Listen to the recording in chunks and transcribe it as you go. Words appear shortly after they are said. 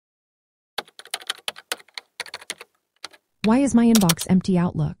Why is my inbox empty?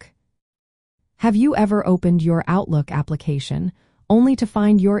 Outlook. Have you ever opened your Outlook application only to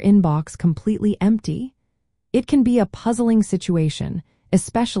find your inbox completely empty? It can be a puzzling situation,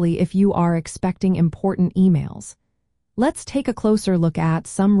 especially if you are expecting important emails. Let's take a closer look at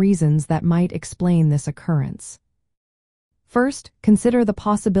some reasons that might explain this occurrence. First, consider the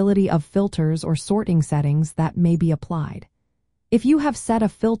possibility of filters or sorting settings that may be applied. If you have set a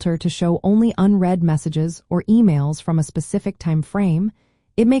filter to show only unread messages or emails from a specific time frame,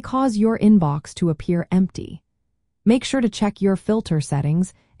 it may cause your inbox to appear empty. Make sure to check your filter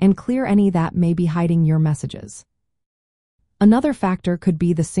settings and clear any that may be hiding your messages. Another factor could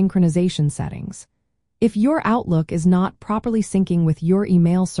be the synchronization settings. If your Outlook is not properly syncing with your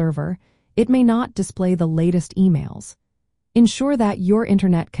email server, it may not display the latest emails. Ensure that your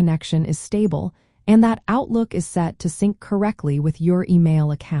internet connection is stable and that Outlook is set to sync correctly with your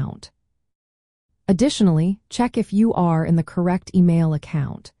email account. Additionally, check if you are in the correct email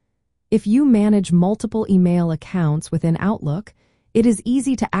account. If you manage multiple email accounts within Outlook, it is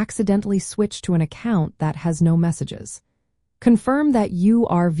easy to accidentally switch to an account that has no messages. Confirm that you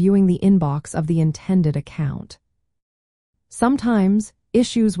are viewing the inbox of the intended account. Sometimes,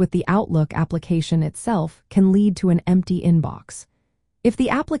 issues with the Outlook application itself can lead to an empty inbox. If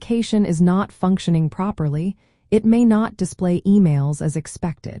the application is not functioning properly, it may not display emails as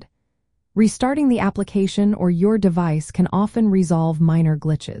expected. Restarting the application or your device can often resolve minor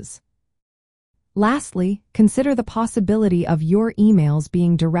glitches. Lastly, consider the possibility of your emails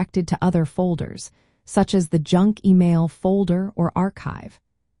being directed to other folders, such as the junk email folder or archive.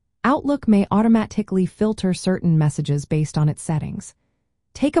 Outlook may automatically filter certain messages based on its settings.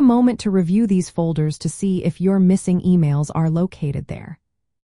 Take a moment to review these folders to see if your missing emails are located there.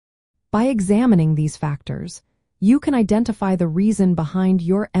 By examining these factors, you can identify the reason behind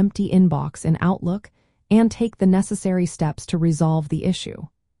your empty inbox in Outlook and take the necessary steps to resolve the issue.